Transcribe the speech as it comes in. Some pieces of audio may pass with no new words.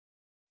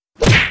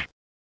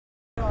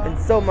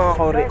So mga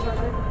kauri,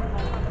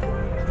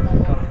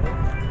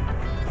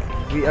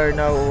 we are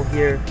now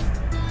here.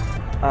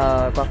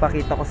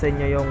 Papakita ko sa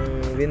inyo yung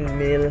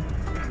windmill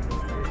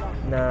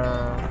na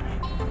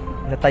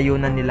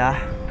natayunan nila.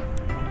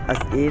 As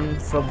in,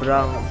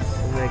 sobrang,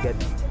 oh my god.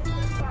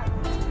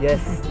 Yes,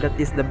 that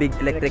is the big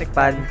electric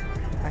fan.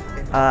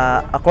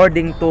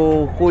 According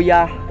to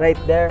Kuya right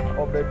there,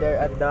 over there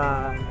at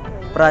the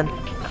front,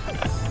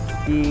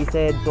 he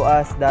said to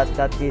us that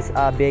that is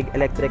a big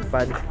electric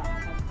fan.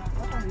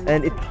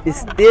 And it is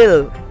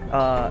still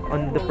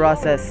on the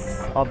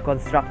process of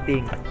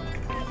constructing.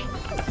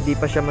 Hindi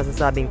pa siya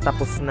masasabing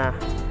tapos na.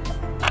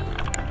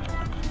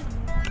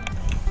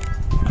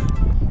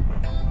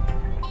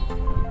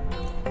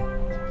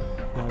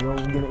 Yung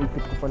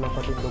ginaisip ko palang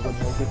patindugod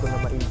na hindi ko na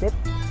maisip.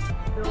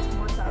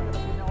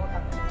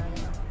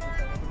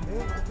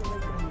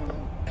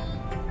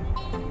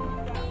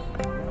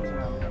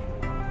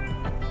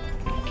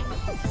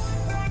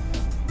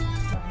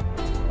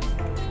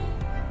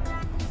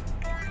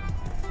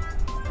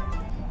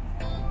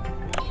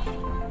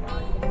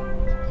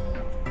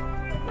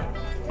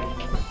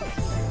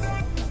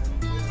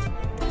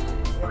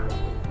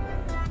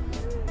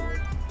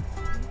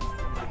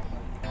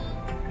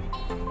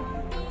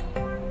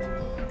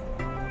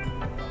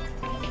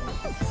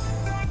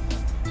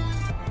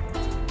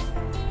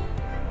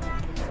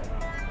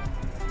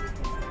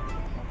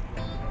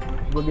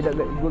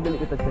 Gugali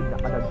kita sa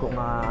nakadag ko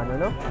nga ano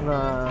no nga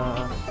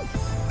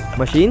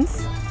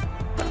machines.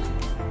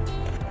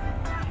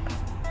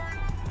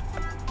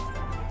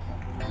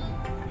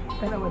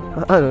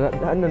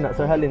 Ano na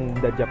sir, halin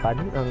the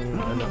Japan ang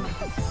ano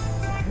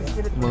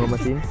mga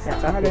machines,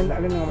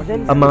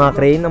 ang mga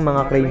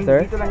crane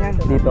sir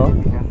dito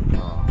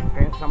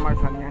kaya sa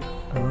Marsan yan.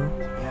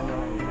 Yan na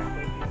lang nila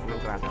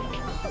kontrata.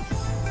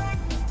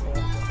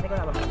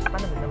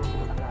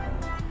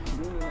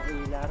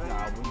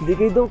 Hindi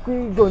kayo daw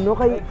kayo no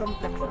kay,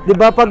 di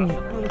ba pag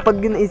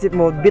ginaisip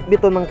mo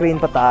bit-bito ng crane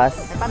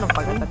pataas. Paano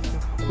pag-attach?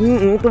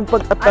 Itong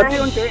pag-attach.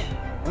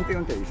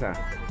 Unti-unti isa.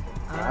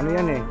 Ano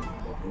yan eh?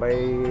 By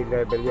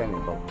level yan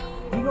eh.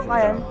 Hindi ko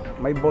kaya.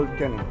 May bolt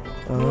yan eh.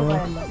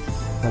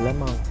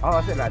 Malamang. Oo,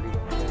 kasi lali.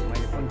 May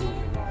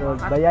foundation. So,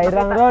 bayay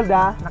rang roll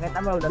ha. Nakita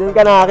mo roll. Doon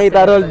ka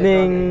nakakita roll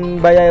ning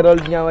bayay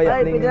roll niya.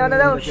 Ay, pwede na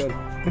daw.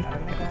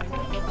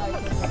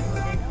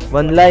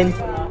 One line.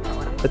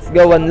 Let's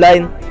go, one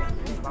line.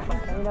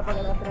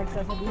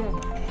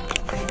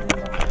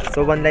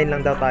 So one line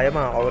lang daw tayo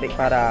mga kauri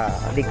para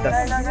ligtas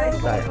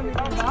tayo.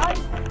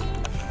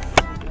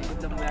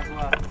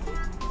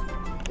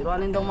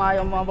 Tiruanin daw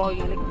mayang mga bahog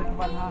electric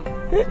fan ha.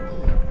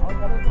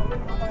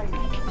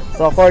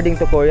 So according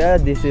to Kuya,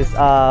 this is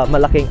a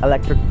malaking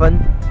electric fan.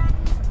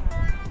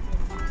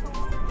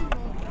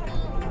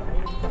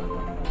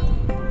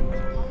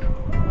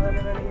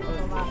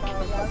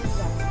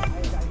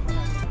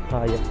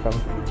 Hayop kang.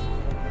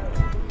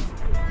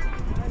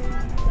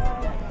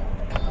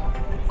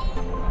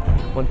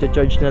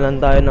 Mag-charge na lang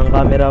tayo ng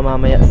camera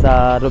mamaya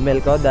sa Romel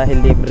ko dahil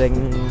libreng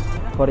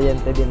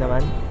kuryente din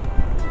naman.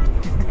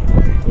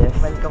 Yes.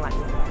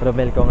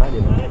 Romel ko nga, di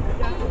ba?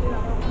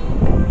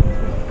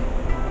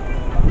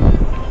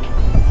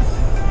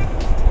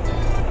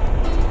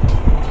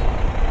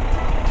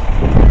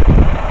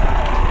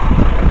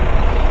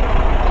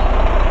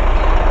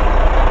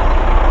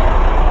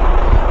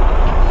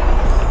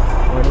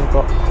 Morning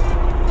po.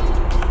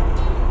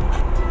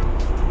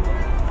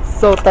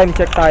 So time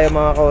check tayo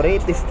mga kauri.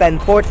 It is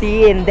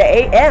 10:40 in the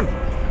AM.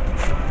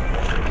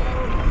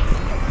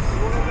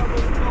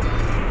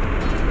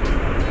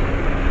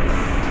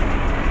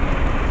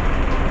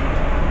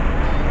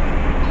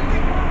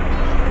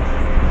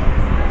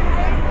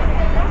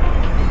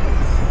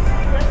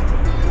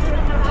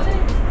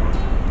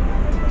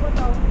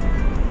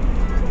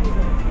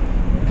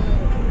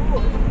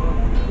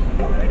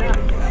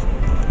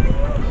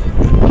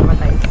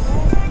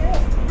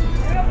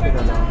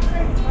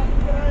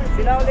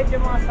 Sila ulit yung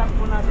mga staff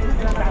po natin.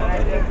 Sila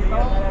nag-drive dito.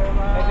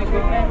 May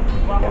equipment.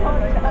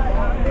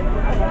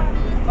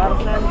 Parang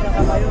sila nila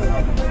kabayo.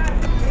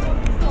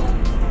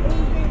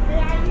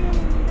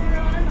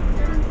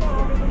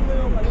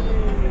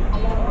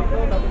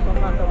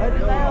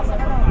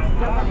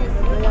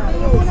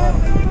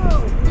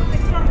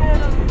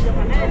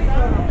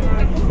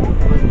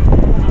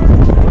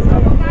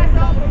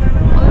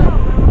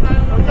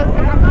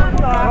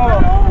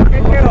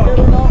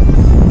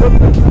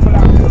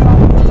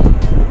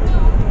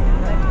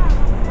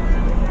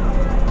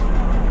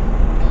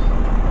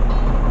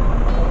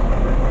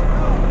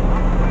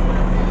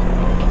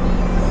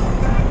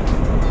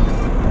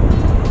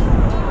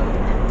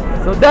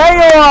 So there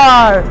you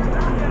are!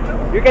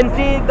 You can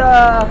see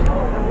the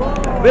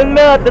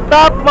windmill at the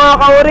top mga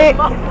kauri.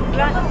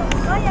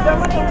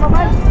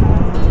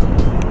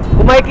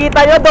 Kung makikita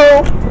nyo daw,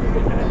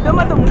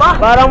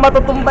 parang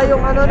matutumba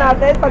yung ano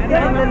natin pag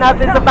titingnan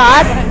natin sa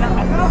taas.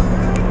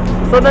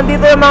 So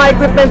nandito yung mga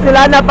equipment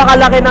nila,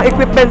 napakalaki ng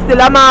equipment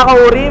nila mga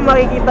kauri,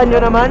 makikita nyo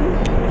naman.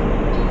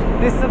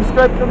 Please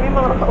subscribe to me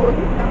mga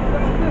kauri.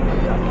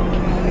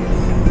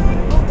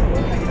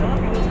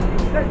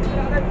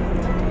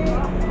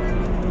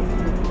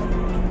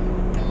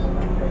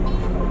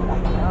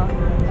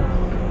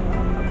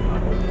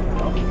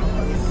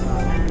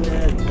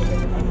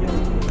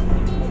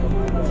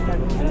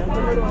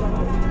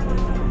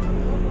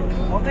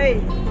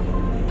 Okay.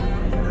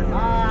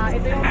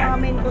 Ito yung mga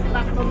main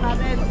contractor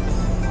natin.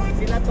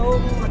 Sila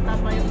tong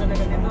magtatayo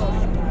talaga nito.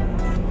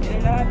 Yan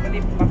lahat, pati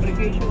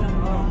fabrication lang.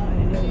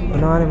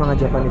 Ano nga yung mga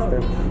Japanese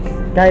terms?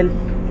 Kyle,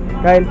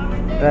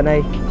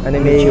 Ranay,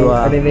 anime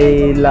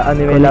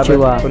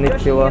Konnichiwa.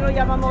 Konnichiwa. Hiro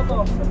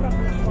Yamamoto,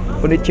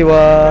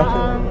 Konnichiwa.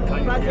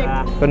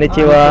 project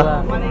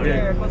Konnichiwa.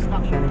 manager,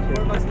 construction, for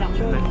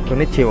construction.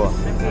 Konnichiwa.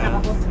 Yung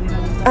pinaka-boss nila.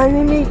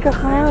 Anime ka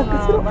ka.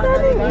 Gusto ko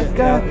anime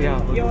ka.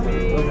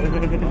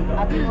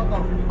 Atin mo to.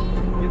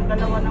 Yung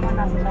dalawa naman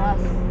nasa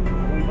taas.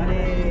 Bali,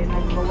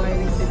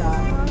 nagpa-wiring sila.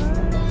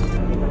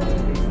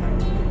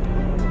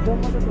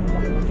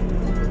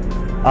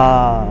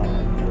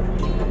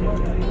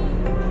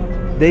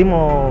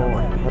 Demo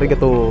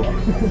arigato.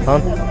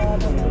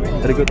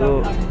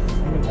 Arigato.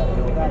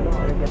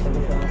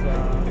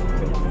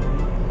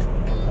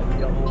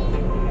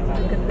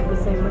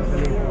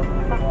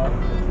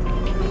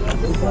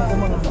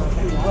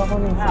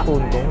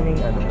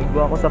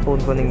 Igwa ko sa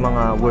phone ko ng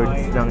mga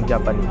words ng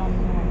Japanese.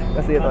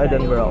 Kasi ito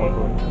Edinburgh ako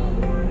phone.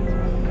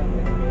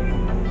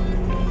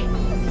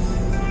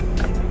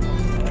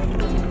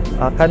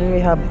 Can we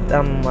have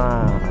Dahil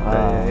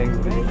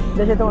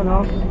ito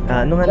ano?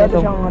 ano nga nito?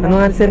 Ano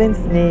nga si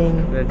Renz ning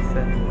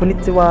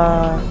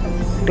Konnichiwa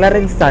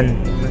Clarence San.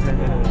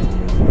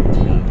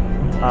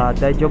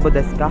 Daijoubu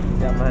desu ka?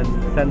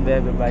 San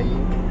bebe bye.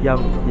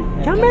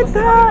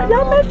 Yameta!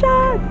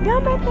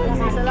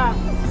 Isa lang.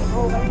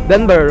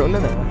 Denver,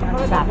 una na.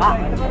 Saka.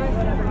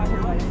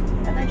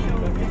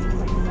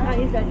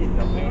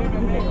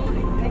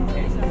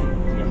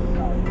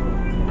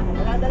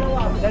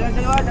 Dalawa.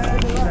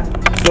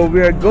 So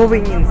we are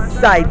going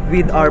inside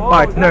with our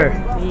partner.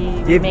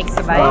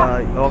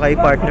 Okay,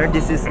 partner.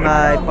 This is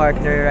my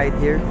partner right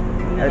here,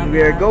 and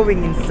we are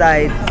going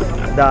inside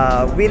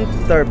the wind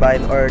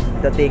turbine, or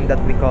the thing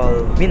that we call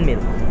windmill.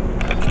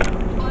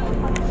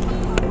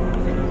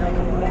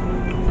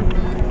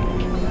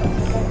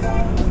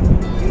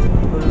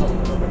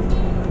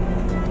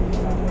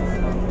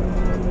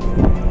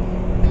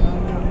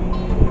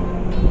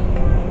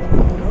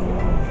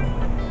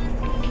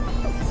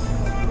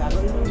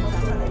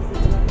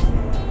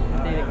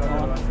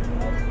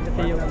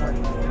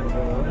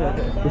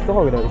 Gusto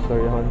ko gano'ng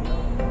istorya hon.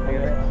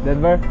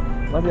 Denver?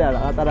 Mas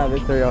yala, tara,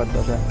 istorya hon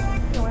to siya.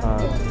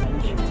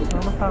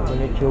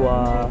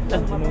 Konnichiwa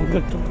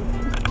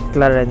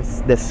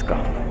Clarence desu ka?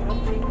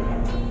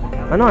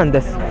 Ano ang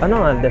desu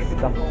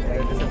ka?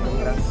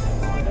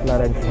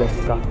 Clarence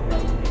desu ka?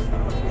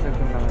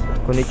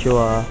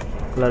 Konnichiwa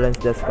Clarence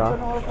desu ka?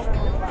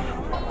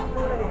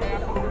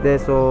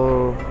 So,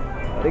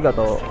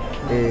 arigato.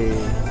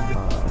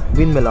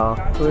 Windmill ah.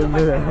 So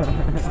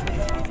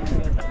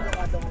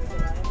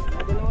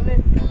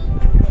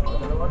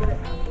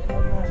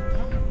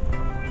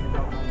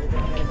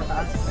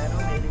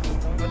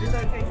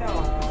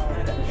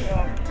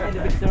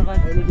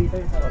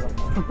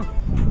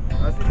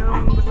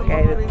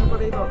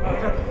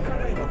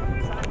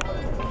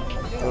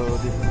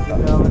this is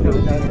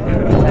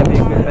heavy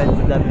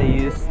equipment that they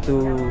used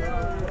to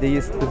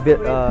build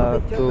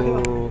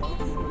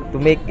to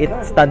make it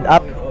stand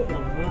up.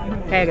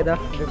 Kaya gado.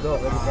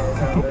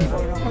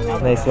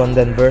 Nice one,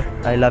 Denver.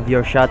 I love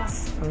your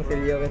shots. Ang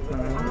seryoso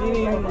na.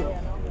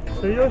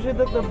 Seryoso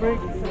that the break.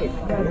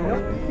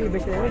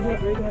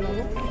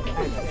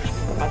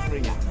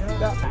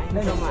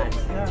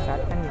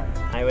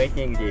 I'm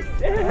waiting this.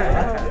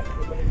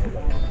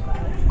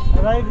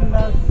 Arrived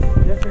last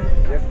yesterday.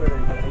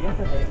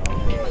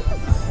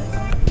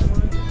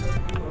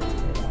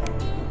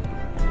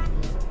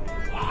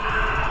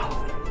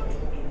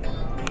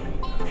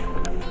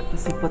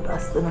 Kasi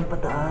pataas to ng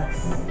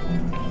pataas.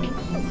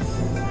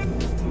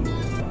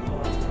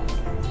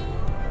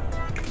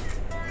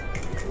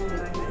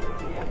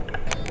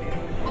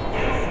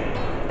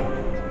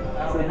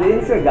 So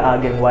din sir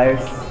gaaging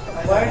wires.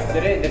 Wires,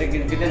 dire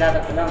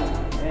ginalatat ko lang.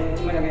 Eh,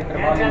 man ang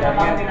trabaho nila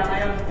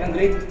ngayon. Yung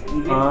grade,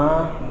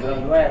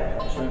 ground wire.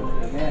 So,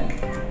 yan.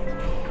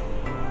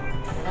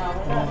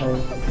 Okay.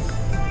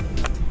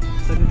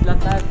 Saglit lang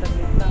tayo,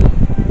 saglit lang.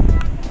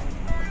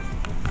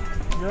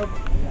 Yup,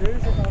 there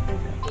is a topic.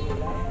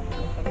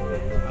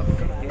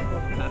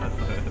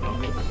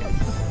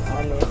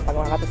 Ano, pag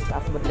makakatas sa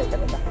taas, badlay ka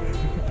na.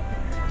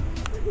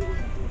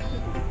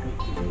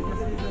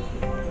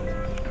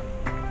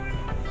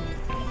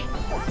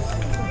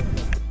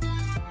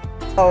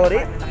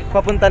 Kauri,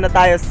 papunta na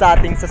tayo sa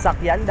ating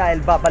sasakyan dahil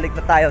babalik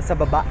na tayo sa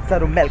baba,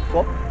 sa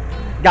Rumelco.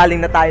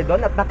 Galing na tayo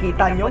doon at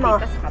nakita nyo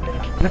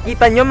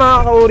mga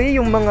kauri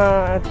yung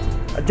mga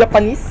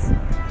Japanese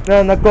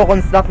na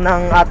nagko-construct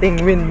ng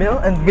ating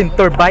windmill and wind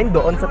turbine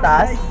doon sa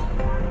taas.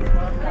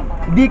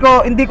 Hindi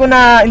ko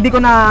na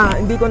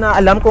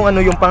alam kung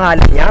ano yung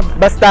pangalan niya.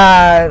 Basta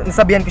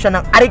nasabihan ko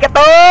siya ng arigato!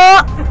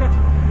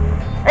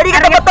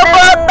 Arigato bato!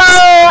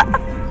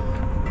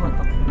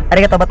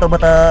 Arigato bato!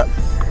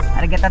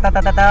 Arigato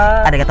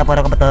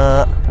poro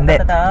kabato.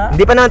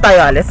 Hindi pa naman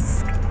tayo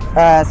alis.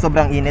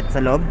 Sobrang init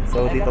sa loob.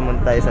 So dito muna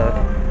tayo sa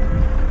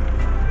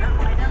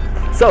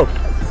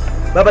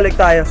babalik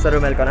tayo sa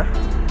Romel ko na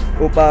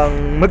upang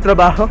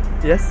magtrabaho.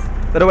 Yes.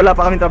 Pero wala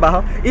pa kaming trabaho.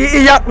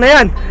 Iiyak na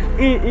yan!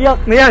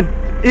 Iiyak na yan!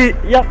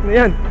 Iiyak na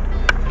yan!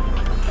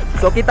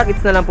 So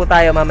kita-kits na lang po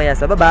tayo mamaya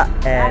sa baba.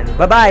 And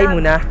bye-bye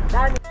muna.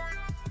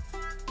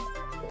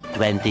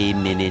 20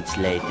 minutes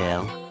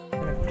later.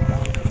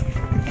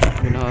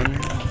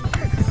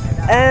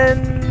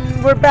 And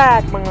we're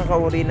back mga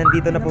kauri.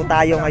 Nandito na po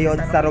tayo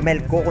ngayon sa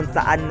Romelco kung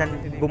saan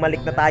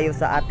bumalik na tayo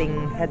sa ating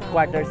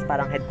headquarters.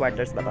 Parang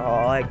headquarters ba to?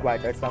 Oo,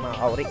 headquarters pa mga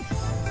kauri.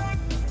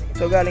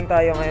 So galing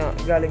tayo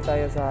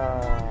sa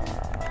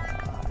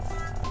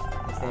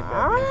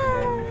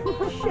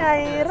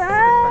Shaira.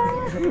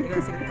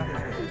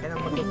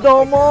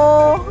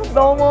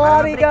 Domo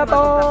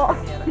arigato.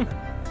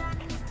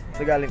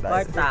 So galing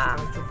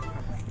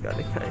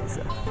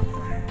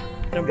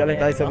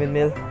tayo sa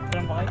Windmill.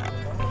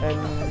 And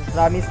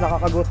promise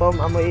nakakagutom,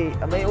 amoy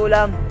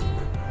ulam.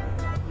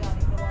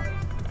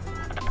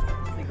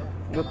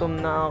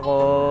 Gutom na ako.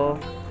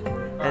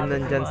 And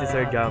nandyan si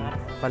Sir Jam.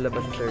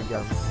 Palabas si Sir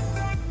Jam.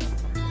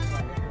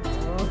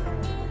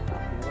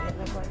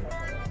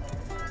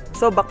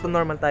 So back to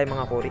normal tayo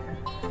mga kuri.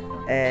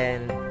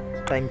 And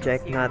time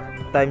check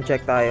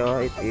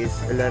tayo. It is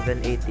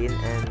 11:18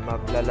 and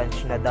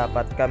magla-lunch na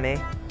dapat kami.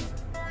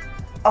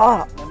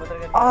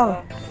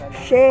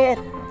 Shit!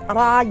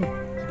 Aray!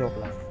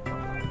 Joke lang.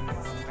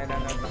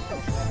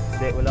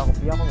 Hindi, wala akong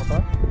piyak ko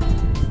motor.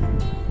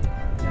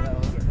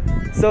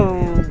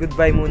 So,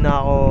 goodbye muna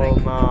ako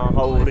mga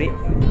kauri.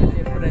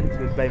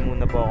 Goodbye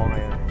muna po ako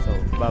ngayon. So,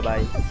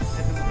 bye-bye.